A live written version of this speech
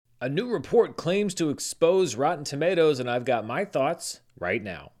A new report claims to expose Rotten Tomatoes, and I've got my thoughts right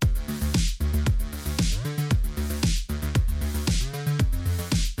now.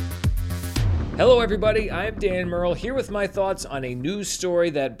 Hello everybody, I'm Dan Merle here with my thoughts on a news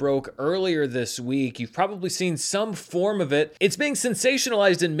story that broke earlier this week. You've probably seen some form of it. It's being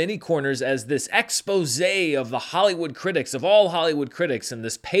sensationalized in many corners as this expose of the Hollywood critics, of all Hollywood critics, and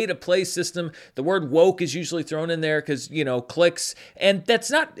this pay-to-play system. The word woke is usually thrown in there because, clicks, and that's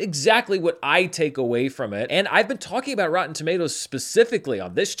not exactly what I take away from it. And I've been talking about Rotten Tomatoes specifically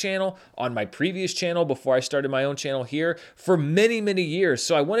on this channel, on my previous channel before I started my own channel here, for many, many years.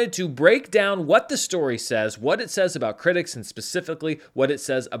 So I wanted to break down what the story says, what it says about critics, and specifically what it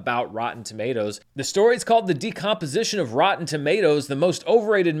says about Rotten Tomatoes. The story is called The Decomposition of Rotten Tomatoes. The most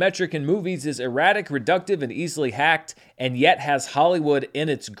overrated metric in movies is erratic, reductive, and easily hacked, and yet has Hollywood in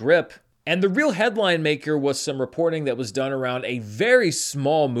its grip. And the real headline maker was some reporting that was done around a very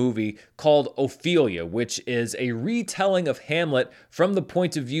small movie called Ophelia, which is a retelling of Hamlet from the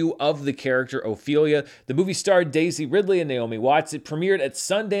point of view of the character Ophelia. The movie starred Daisy Ridley and Naomi Watts. It premiered at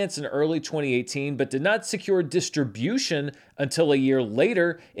Sundance in early 2018, but did not secure distribution until a year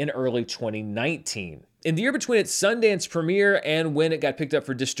later in early 2019. In the year between its Sundance premiere and when it got picked up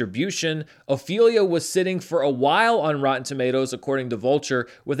for distribution, Ophelia was sitting for a while on Rotten Tomatoes, according to Vulture,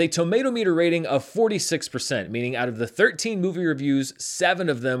 with a tomato meter rating of 46%, meaning out of the 13 movie reviews, 7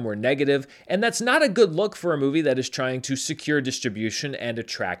 of them were negative, and that's not a good look for a movie that is trying to secure distribution and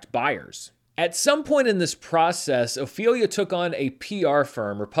attract buyers. At some point in this process, Ophelia took on a PR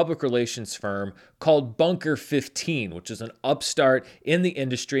firm or public relations firm called Bunker 15, which is an upstart in the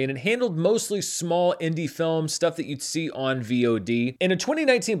industry, and it handled mostly small indie films, stuff that you'd see on VOD. In a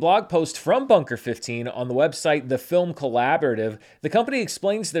 2019 blog post from Bunker 15 on the website The Film Collaborative, the company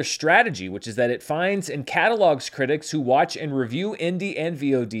explains their strategy, which is that it finds and catalogs critics who watch and review indie and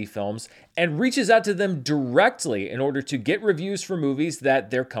VOD films and reaches out to them directly in order to get reviews for movies that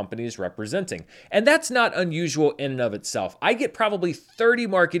their company is representing. And that's not unusual in and of itself. I get probably 30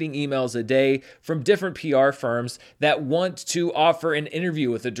 marketing emails a day from different PR firms that want to offer an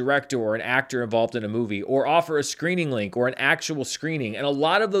interview with a director or an actor involved in a movie, or offer a screening link or an actual screening. And a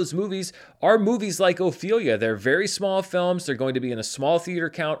lot of those movies are movies like Ophelia. They're very small films. They're going to be in a small theater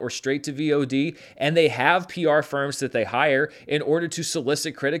count or straight to VOD, and they have PR firms that they hire in order to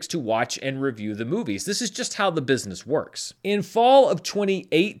solicit critics to watch and review the movies. This is just how the business works. In fall of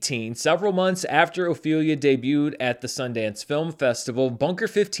 2018, several months after Ophelia debuted at the Sundance Film Festival, Bunker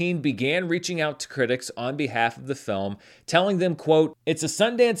 15 began reaching out to critics on behalf of the film, telling them, quote, "It's a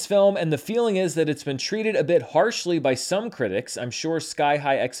Sundance film, and the feeling is that it's been treated a bit harshly by some critics. I'm sure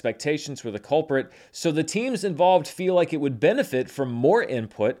sky-high expectations were the culprit, so the teams involved feel like it would benefit from more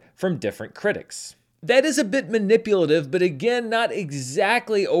input from different critics." That is a bit manipulative, but again, not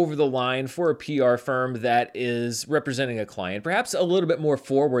exactly over the line for a PR firm that is representing a client, perhaps a little bit more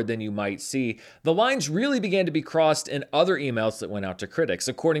forward than you might see. The lines really began to be crossed in other emails that went out to critics.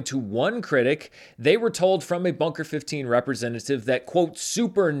 According to one critic, they were told from a Bunker 15 representative that, quote,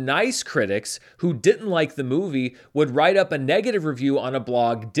 super nice critics who didn't like the movie would write up a negative review on a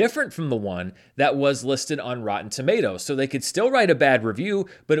blog different from the one that was listed on Rotten Tomatoes. So they could still write a bad review,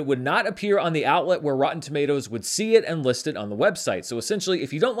 but it would not appear on the outlet where Rotten Tomatoes would see it and list it on the website. So essentially,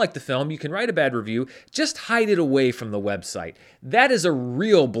 if you don't like the film, you can write a bad review, just hide it away from the website. That is a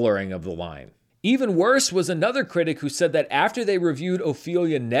real blurring of the line. Even worse was another critic who said that after they reviewed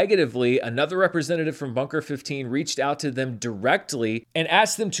Ophelia negatively, another representative from Bunker 15 reached out to them directly and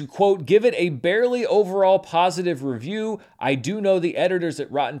asked them to, quote, "give it a barely overall positive review. I do know the editors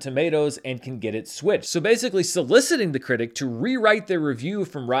at Rotten Tomatoes and can get it switched." So basically soliciting the critic to rewrite their review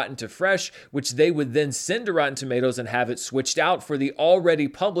from Rotten to Fresh, which they would then send to Rotten Tomatoes and have it switched out for the already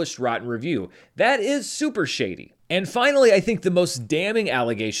published Rotten review. That is super shady. And finally, I think the most damning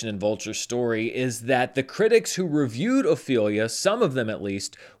allegation in Vulture's story is that the critics who reviewed Ophelia, some of them at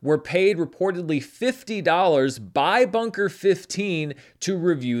least, were paid reportedly $50 by Bunker 15 to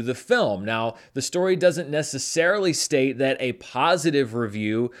review the film. Now, the story doesn't necessarily state that a positive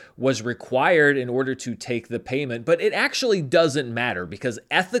review was required in order to take the payment, but it actually doesn't matter because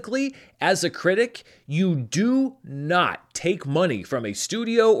ethically, as a critic, you do not take money from a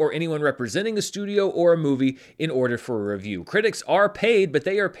studio or anyone representing a studio or a movie in order order for a review. Critics are paid, but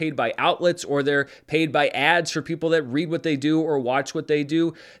they are paid by outlets, or they're paid by ads for people that read what they do or watch what they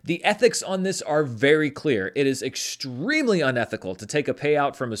do. The ethics on this are very clear. It is extremely unethical to take a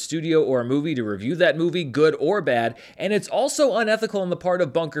payout from a studio or a movie to review that movie, good or bad, and it's also unethical on the part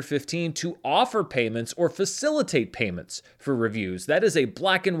of Bunker 15 to offer payments or facilitate payments for reviews. That is a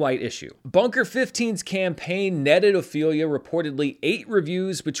black and white issue. Bunker 15's campaign netted Ophelia reportedly 8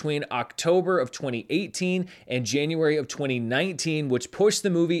 reviews between October of 2018 and January of 2019, which pushed the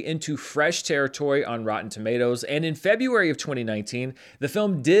movie into fresh territory on Rotten Tomatoes. And in February of 2019, the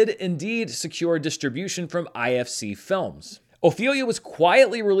film did indeed secure distribution from IFC Films. Ophelia was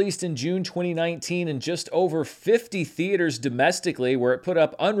quietly released in June 2019 in just over 50 theaters domestically, where it put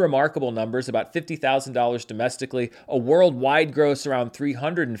up unremarkable numbers, about $50,000 domestically, a worldwide gross around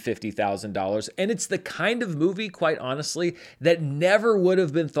 $350,000, and it's the kind of movie, quite honestly, that never would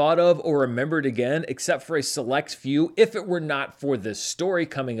have been thought of or remembered again, except for a select few, if it were not for this story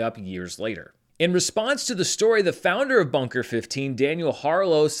coming up years later. In response to the story, the founder of Bunker 15, Daniel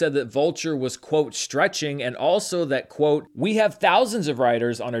Harlow, said that Vulture was, quote, stretching, and also that, quote, we have thousands of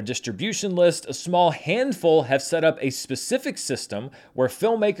writers on our distribution list. A small handful have set up a specific system where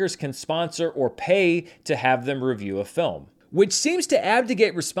filmmakers can sponsor or pay to have them review a film, which seems to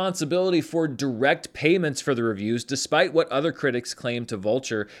abdicate responsibility for direct payments for the reviews, despite what other critics claim to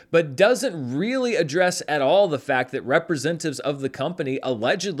Vulture, but doesn't really address at all the fact that representatives of the company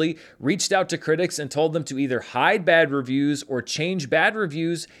allegedly reached out to critics and told them to either hide bad reviews or change bad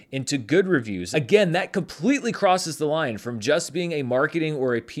reviews into good reviews. Again, that completely crosses the line from just being a marketing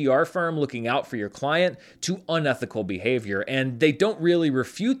or a PR firm looking out for your client to unethical behavior, and they don't really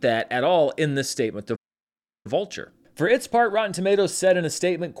refute that at all in this statement to Vulture. For its part, Rotten Tomatoes said in a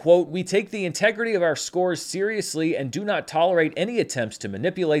statement, quote, we take the integrity of our scores seriously and do not tolerate any attempts to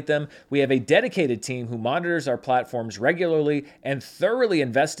manipulate them. We have a dedicated team who monitors our platforms regularly and thoroughly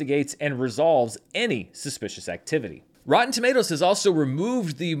investigates and resolves any suspicious activity. Rotten Tomatoes has also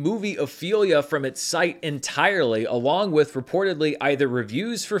removed the movie Ophelia from its site entirely, along with reportedly either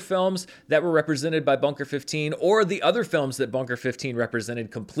reviews for films that were represented by Bunker 15 or the other films that Bunker 15 represented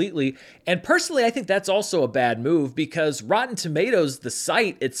completely. And personally, I think that's also a bad move because Rotten Tomatoes, the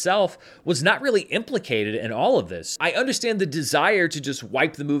site itself, was not really implicated in all of this. I understand the desire to just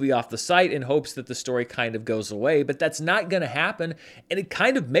wipe the movie off the site in hopes that the story kind of goes away, but that's not going to happen. And it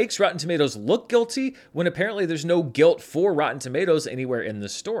kind of makes Rotten Tomatoes look guilty when apparently there's no guilt for Rotten Tomatoes anywhere in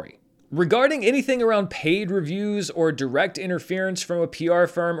this story. Regarding anything around paid reviews or direct interference from a PR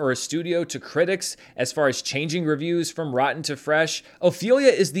firm or a studio to critics, as far as changing reviews from rotten to fresh, Ophelia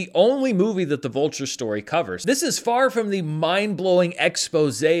is the only movie that the Vulture story covers. This is far from the mind-blowing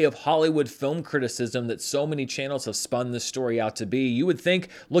expose of Hollywood film criticism that so many channels have spun this story out to be. You would think,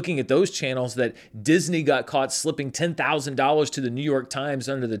 looking at those channels, that Disney got caught slipping $10,000 to the New York Times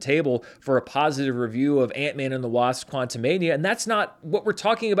under the table for a positive review of Ant-Man and the Wasp: Quantumania, and that's not what we're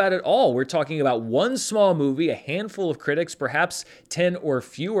talking about at all. We're talking about one small movie, a handful of critics, perhaps 10 or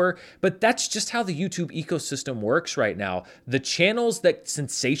fewer, but that's just how the YouTube ecosystem works right now. The channels that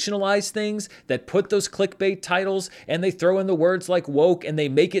sensationalize things, that put those clickbait titles, and they throw in the words like woke, and they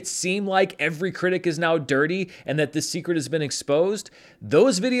make it seem like every critic is now dirty and that this secret has been exposed,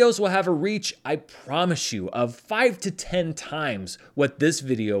 those videos will have a reach, I promise you, of 5 to 10 times what this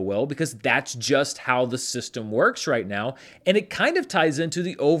video will, because that's just how the system works right now, and it kind of ties into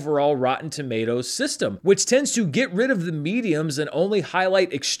the overall Rotten Tomatoes system, which tends to get rid of the mediums and only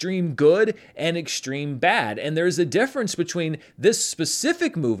highlight extreme good and extreme bad. And there's a difference between this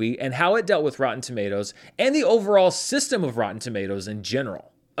specific movie and how it dealt with Rotten Tomatoes and the overall system of Rotten Tomatoes in general.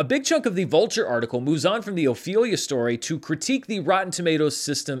 A big chunk of the Vulture article moves on from the Ophelia story to critique the Rotten Tomatoes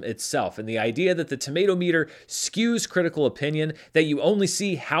system itself and the idea that the tomato meter skews critical opinion, that you only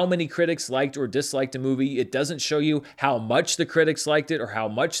see how many critics liked or disliked a movie. It doesn't show you how much the critics liked it or how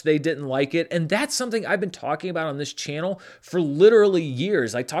much they didn't like it. And that's something I've been talking about on this channel for literally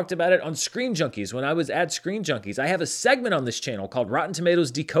years. I talked about it on Screen Junkies when I was at Screen Junkies. I have a segment on this channel called Rotten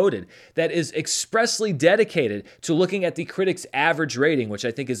Tomatoes Decoded that is expressly dedicated to looking at the critics' average rating, which I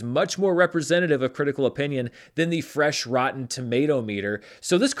think is much more representative of critical opinion than the fresh Rotten Tomato meter.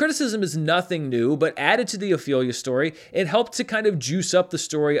 So this criticism is nothing new, but added to the Ophelia story, it helped to kind of juice up the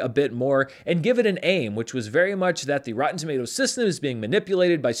story a bit more and give it an aim, which was very much that the Rotten Tomatoes system is being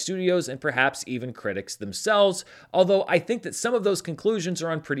manipulated by studios and perhaps even critics themselves, although I think that some of those conclusions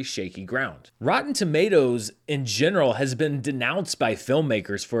are on pretty shaky ground. Rotten Tomatoes in general has been denounced by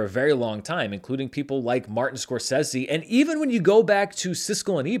filmmakers for a very long time, including people like Martin Scorsese, and even when you go back to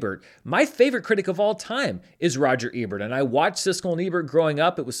Siskel and Ebert, my favorite critic of all time is Roger Ebert. And I watched Siskel and Ebert growing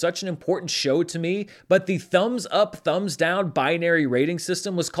up. It was such an important show to me. But the thumbs up, thumbs down binary rating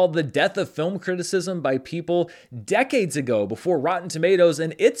system was called the death of film criticism by people decades ago, before Rotten Tomatoes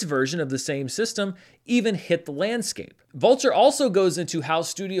and its version of the same system even hit the landscape. Vulture also goes into how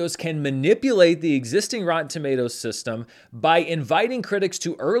studios can manipulate the existing Rotten Tomatoes system by inviting critics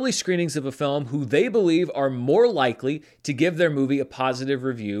to early screenings of a film who they believe are more likely to give their movie a positive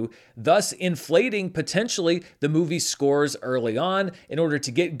review, thus inflating potentially the movie's scores early on in order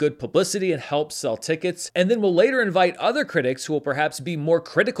to get good publicity and help sell tickets, and then will later invite other critics who will perhaps be more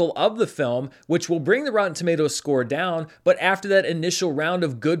critical of the film, which will bring the Rotten Tomatoes score down. But after that initial round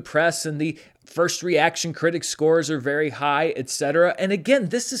of good press and the first reaction critic scores are very high, etc. And again,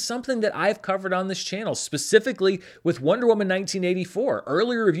 this is something that I've covered on this channel, specifically with Wonder Woman 1984.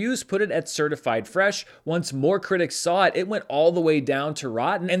 Early reviews put it at certified fresh. Once more critics saw it, it went all the way down to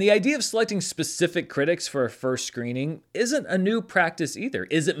rotten. And the idea of selecting specific critics for a first screening isn't a new practice either.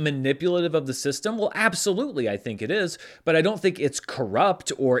 Is it manipulative of the system? Well, absolutely, I think it is. But I don't think it's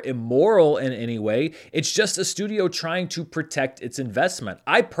corrupt or immoral in any way. It's just a studio trying to protect its investment.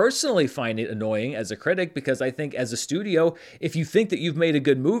 I personally find it annoying as a critic, because I think as a studio, if you think that you've made a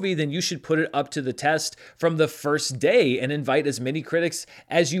good movie, then you should put it up to the test from the first day and invite as many critics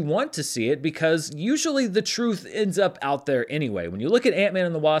as you want to see it, because usually the truth ends up out there anyway. When you look at Ant-Man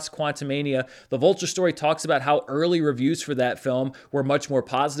and the Wasp: Quantumania, the Vulture story talks about how early reviews for that film were much more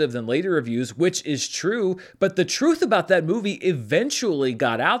positive than later reviews, which is true, but the truth about that movie eventually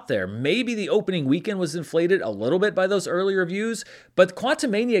got out there. Maybe the opening weekend was inflated a little bit by those early reviews, but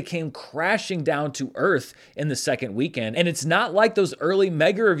Quantumania came crashing down to earth in the second weekend. And it's not like those early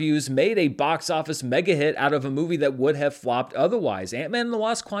mega reviews made a box office mega hit out of a movie that would have flopped otherwise. Ant-Man and the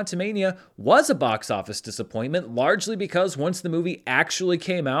Wasp: Quantumania was a box office disappointment, largely because once the movie actually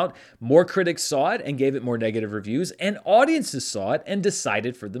came out, more critics saw it and gave it more negative reviews, and audiences saw it and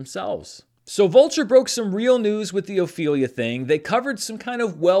decided for themselves. So Vulture broke some real news with the Ophelia thing. They covered some kind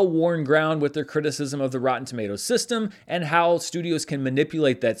of well-worn ground with their criticism of the Rotten Tomatoes system and how studios can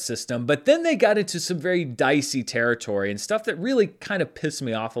manipulate that system. But then they got into some very dicey territory and stuff that really kind of pissed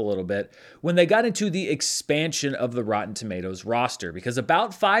me off a little bit when they got into the expansion of the Rotten Tomatoes roster. Because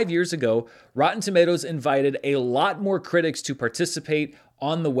about 5 years ago, Rotten Tomatoes invited a lot more critics to participate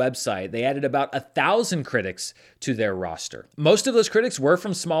on the website. They added about 1,000 critics to their roster. Most of those critics were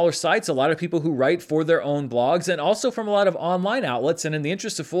from smaller sites, a lot of people who write for their own blogs, and also from a lot of online outlets. And in the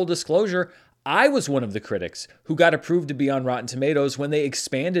interest of full disclosure, I was one of the critics who got approved to be on Rotten Tomatoes when they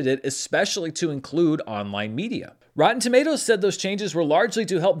expanded it, especially to include online media. Rotten Tomatoes said those changes were largely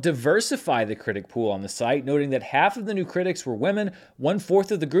to help diversify the critic pool on the site, noting that half of the new critics were women,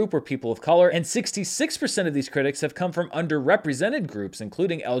 1/4 of the group were people of color, and 66% of these critics have come from underrepresented groups,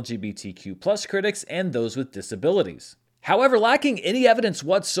 including LGBTQ+ critics and those with disabilities. However, lacking any evidence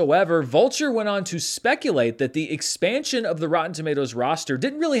whatsoever, Vulture went on to speculate that the expansion of the Rotten Tomatoes roster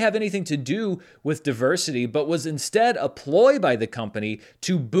didn't really have anything to do with diversity, but was instead a ploy by the company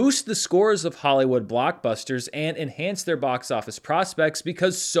to boost the scores of Hollywood blockbusters and enhance their box office prospects,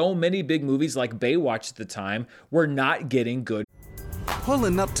 because so many big movies like Baywatch at the time were not getting good.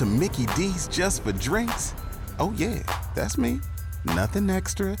 Pulling up to Mickey D's just for drinks? Oh yeah, that's me. Nothing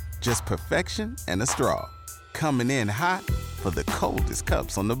extra, just perfection and a straw. Coming in hot for the coldest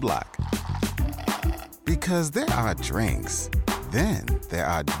cups on the block. Because there are drinks. Then there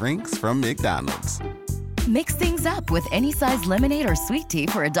are drinks from McDonald's. Mix things up with any size lemonade or sweet tea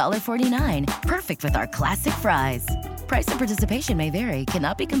for $1.49. Perfect with our classic fries. Price and participation may vary.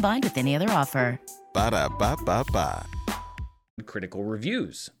 Cannot be combined with any other offer. Ba-da-ba-ba-ba. Critical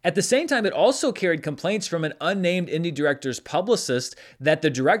reviews. At the same time, it also carried complaints from an unnamed indie director's publicist that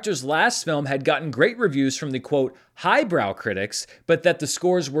the director's last film had gotten great reviews from the, quote, highbrow critics, but that the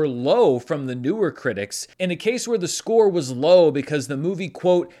scores were low from the newer critics, in a case where the score was low because the movie,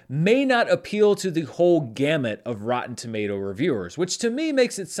 quote, may not appeal to the whole gamut of Rotten Tomato reviewers, which to me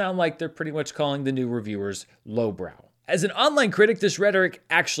makes it sound like they're pretty much calling the new reviewers lowbrow. As an online critic, this rhetoric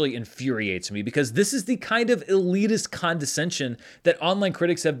actually infuriates me, because this is the kind of elitist condescension that online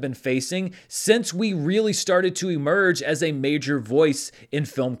critics have been facing since we really started to emerge as a major voice in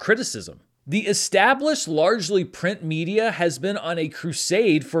film criticism. The established, largely print media has been on a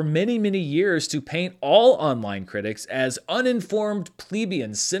crusade for many, many years to paint all online critics as uninformed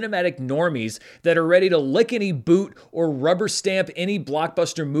plebeians, cinematic normies that are ready to lick any boot or rubber stamp any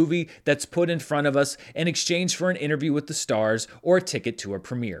blockbuster movie that's put in front of us in exchange for an interview with the stars or a ticket to a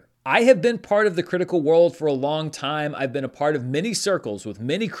premiere. I have been part of the critical world for a long time. I've been a part of many circles with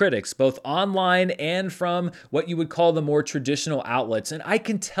many critics, both online and from what you would call the more traditional outlets. And I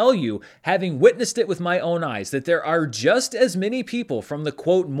can tell you, having witnessed it with my own eyes, that there are just as many people from the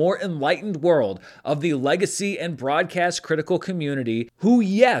quote, more enlightened world of the legacy and broadcast critical community who,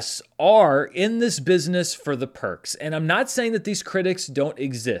 yes, are in this business for the perks. And I'm not saying that these critics don't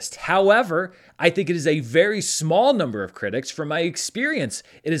exist. However, I think it is a very small number of critics. From my experience,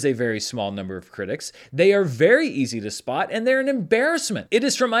 it is a very small number of critics. They are very easy to spot, and they're an embarrassment. It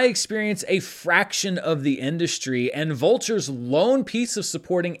is, from my experience, a fraction of the industry, and Vulture's lone piece of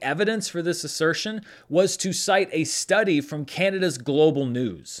supporting evidence for this assertion was to cite a study from Canada's Global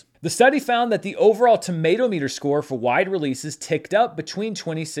News. The study found that the overall tomato meter score for wide releases ticked up between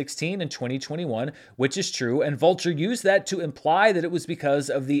 2016 and 2021, which is true, and Vulture used that to imply that it was because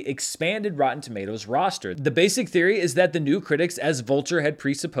of the expanded Rotten Tomatoes roster. The basic theory is that the new critics, as Vulture had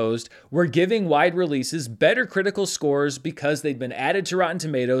presupposed, were giving wide releases better critical scores because they'd been added to Rotten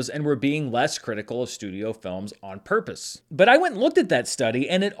Tomatoes and were being less critical of studio films on purpose. But I went and looked at that study,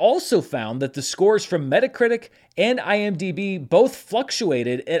 and it also found that the scores from Metacritic and IMDb both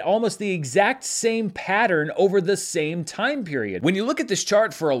fluctuated at almost the exact same pattern over the same time period. When you look at this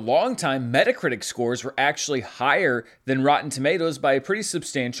chart, for a long time, Metacritic scores were actually higher than Rotten Tomatoes by a pretty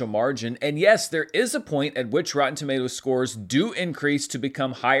substantial margin. And yes, there is a point at which Rotten Tomatoes scores do increase to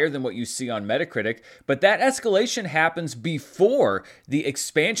become higher than what you see on Metacritic, but that escalation happens before the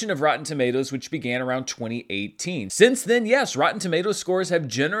expansion of Rotten Tomatoes, which began around 2018. Since then, yes, Rotten Tomatoes scores have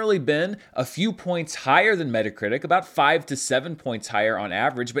generally been a few points higher than Metacritic, about 5 to 7 points higher on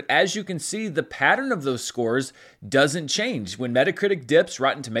average, but as you can see, the pattern of those scores doesn't change. When Metacritic dips,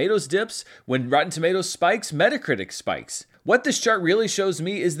 Rotten Tomatoes dips. When Rotten Tomatoes spikes, Metacritic spikes. What this chart really shows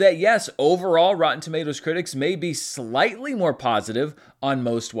me is that yes, overall Rotten Tomatoes critics may be slightly more positive on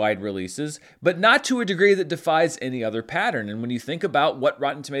most wide releases, but not to a degree that defies any other pattern. And when you think about what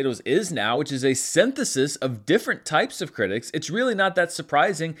Rotten Tomatoes is now, which is a synthesis of different types of critics, it's really not that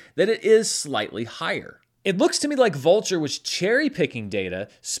surprising that it is slightly higher. It looks to me like Vulture was cherry-picking data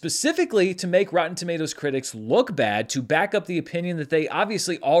specifically to make Rotten Tomatoes critics look bad, to back up the opinion that they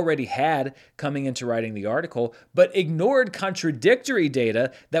obviously already had coming into writing the article, but ignored contradictory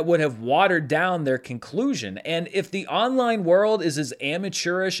data that would have watered down their conclusion. And if the online world is as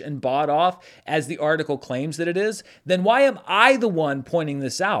amateurish and bought off as the article claims that it is, then why am I the one pointing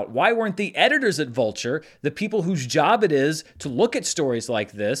this out? Why weren't the editors at Vulture, the people whose job it is to look at stories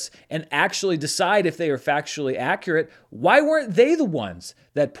like this and actually decide if they are factually accurate, why weren't they the ones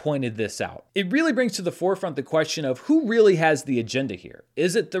that pointed this out? It really brings to the forefront the question of who really has the agenda here.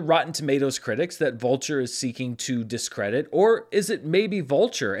 Is it the Rotten Tomatoes critics that Vulture is seeking to discredit, or is it maybe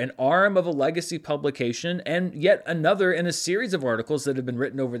Vulture, an arm of a legacy publication and yet another in a series of articles that have been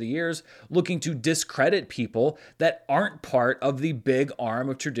written over the years looking to discredit people that aren't part of the big arm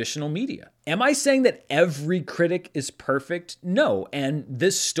of traditional media? Am I saying that every critic is perfect? No, and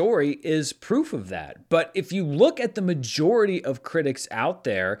this story is proof of that. But if you look at the majority of critics out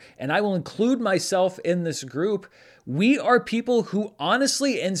there, and I will include myself in this group, we are people who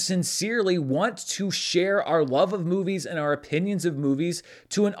honestly and sincerely want to share our love of movies and our opinions of movies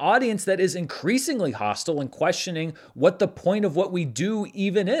to an audience that is increasingly hostile and questioning what the point of what we do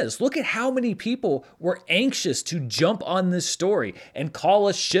even is. Look at how many people were anxious to jump on this story and call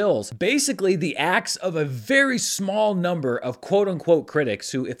us shills. Basically, the acts of a very small number of quote-unquote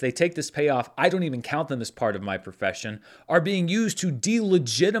critics who, if they take this payoff, I don't even count them as part of my profession, are being used to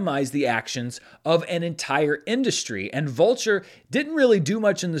delegitimize the actions of an entire industry. And Vulture didn't really do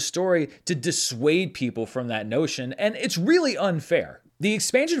much in the story to dissuade people from that notion, and it's really unfair. The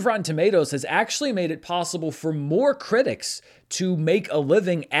expansion of Rotten Tomatoes has actually made it possible for more critics to make a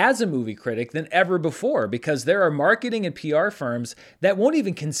living as a movie critic than ever before, because there are marketing and PR firms that won't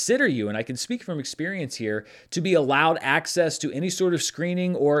even consider you, and I can speak from experience here, to be allowed access to any sort of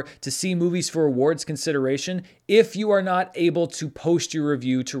screening or to see movies for awards consideration if you are not able to post your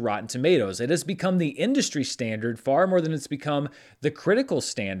review to Rotten Tomatoes. It has become the industry standard far more than it's become the critical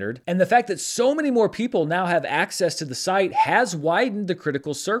standard, and the fact that so many more people now have access to the site has widened the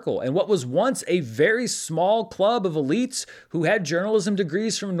critical circle, and what was once a very small club of elites who had journalism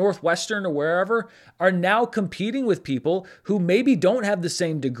degrees from Northwestern or wherever are now competing with people who maybe don't have the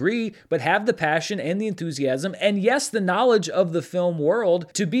same degree, but have the passion and the enthusiasm, and yes, the knowledge of the film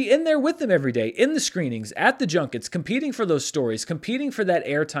world to be in there with them every day, in the screenings, at the junkets, competing for those stories, competing for that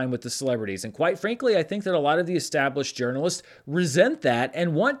airtime with the celebrities. And quite frankly, I think that a lot of the established journalists resent that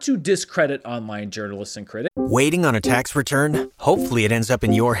and want to discredit online journalists and critics. Waiting on a tax return? Hopefully it ends up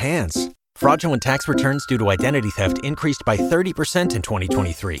in your hands. Fraudulent tax returns due to identity theft increased by 30% in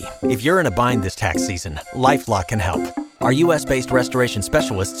 2023. If you're in a bind this tax season, LifeLock can help. Our U.S.-based restoration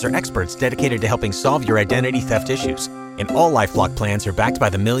specialists are experts dedicated to helping solve your identity theft issues. And all LifeLock plans are backed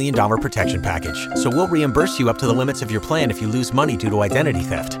by the $1 Million Protection Package. So we'll reimburse you up to the limits of your plan if you lose money due to identity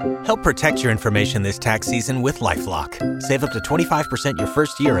theft. Help protect your information this tax season with LifeLock. Save up to 25% your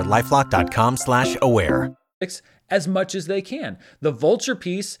first year at LifeLock.com/aware. As much as they can. The Vulture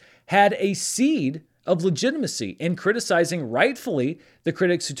piece had a seed of legitimacy in criticizing rightfully the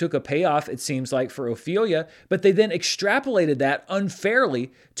critics who took a payoff, it seems like, for Ophelia, but they then extrapolated that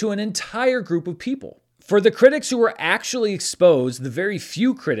unfairly to an entire group of people. For the critics who were actually exposed, the very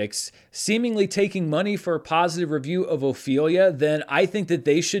few critics seemingly taking money for a positive review of Ophelia, then I think that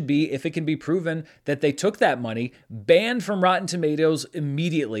they should be, if it can be proven that they took that money, banned from Rotten Tomatoes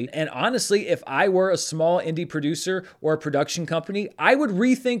immediately. And honestly, if I were a small indie producer or a production company, I would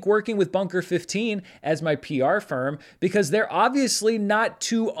rethink working with Bunker 15 as my PR firm, because they're obviously not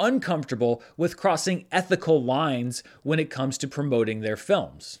too uncomfortable with crossing ethical lines when it comes to promoting their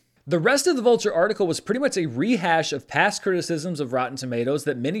films. The rest of the Vulture article was pretty much a rehash of past criticisms of Rotten Tomatoes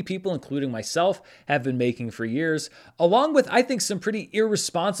that many people, including myself, have been making for years, along with, I think, some pretty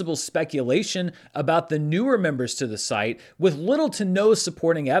irresponsible speculation about the newer members to the site with little to no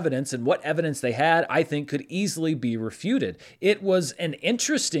supporting evidence, and what evidence they had, I think, could easily be refuted. It was an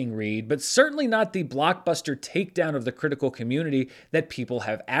interesting read, but certainly not the blockbuster takedown of the critical community that people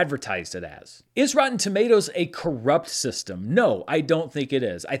have advertised it as. Is Rotten Tomatoes a corrupt system? No, I don't think it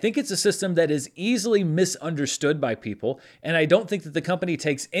is. I think it's a system that is easily misunderstood by people, and I don't think that the company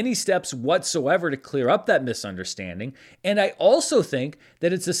takes any steps whatsoever to clear up that misunderstanding. And I also think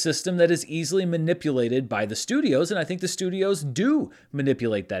that it's a system that is easily manipulated by the studios, and I think the studios do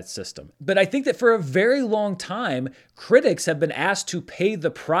manipulate that system. But I think that for a very long time, critics have been asked to pay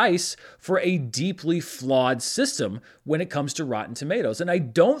the price for a deeply flawed system when it comes to Rotten Tomatoes, and I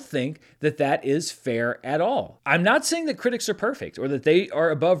don't think that that is fair at all. I'm not saying that critics are perfect or that they are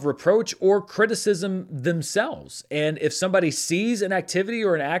above reproach or criticism themselves. And if somebody sees an activity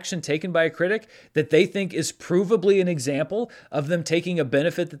or an action taken by a critic that they think is provably an example of them taking a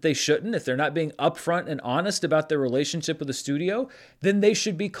benefit that they shouldn't, if they're not being upfront and honest about their relationship with the studio, then they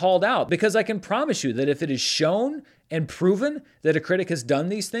should be called out. Because I can promise you that if it is shown and proven that a critic has done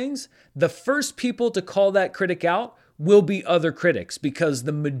these things, the first people to call that critic out will be other critics, because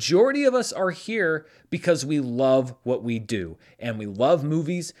the majority of us are here because we love what we do, and we love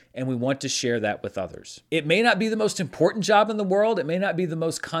movies, and we want to share that with others. It may not be the most important job in the world, it may not be the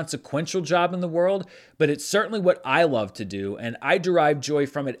most consequential job in the world, but it's certainly what I love to do, and I derive joy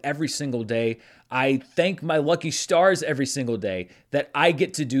from it every single day. I thank my lucky stars every single day that I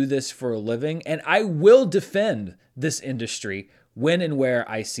get to do this for a living, and I will defend this industry when and where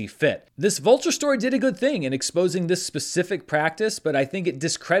I see fit. This Vulture story did a good thing in exposing this specific practice, but I think it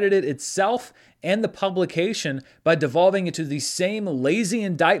discredited itself and the publication by devolving into the same lazy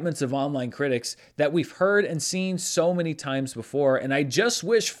indictments of online critics that we've heard and seen so many times before. And I just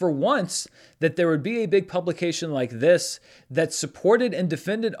wish for once that there would be a big publication like this that supported and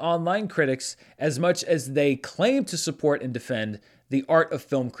defended online critics as much as they claim to support and defend the art of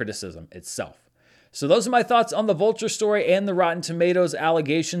film criticism itself. So those are my thoughts on the Vulture story and the Rotten Tomatoes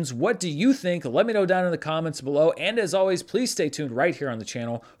allegations. What do you think? Let me know down in the comments below. And as always, please stay tuned right here on the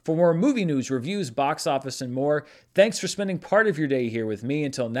channel for more movie news, reviews, box office, and more. Thanks for spending part of your day here with me.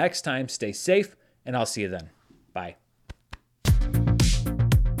 Until next time, stay safe, and I'll see you then. Bye.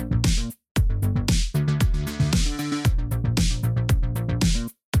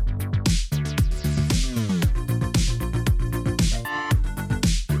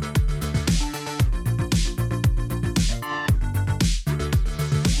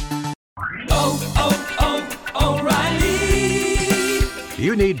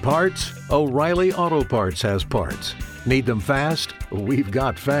 You need parts? O'Reilly Auto Parts has parts. Need them fast? We've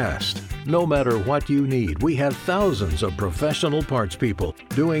got fast. No matter what you need, we have thousands of professional parts people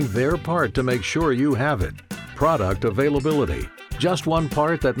doing their part to make sure you have it. Product availability. Just one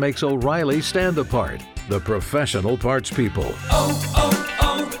part that makes O'Reilly stand apart. The professional parts people.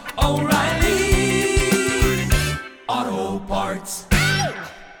 O'Reilly.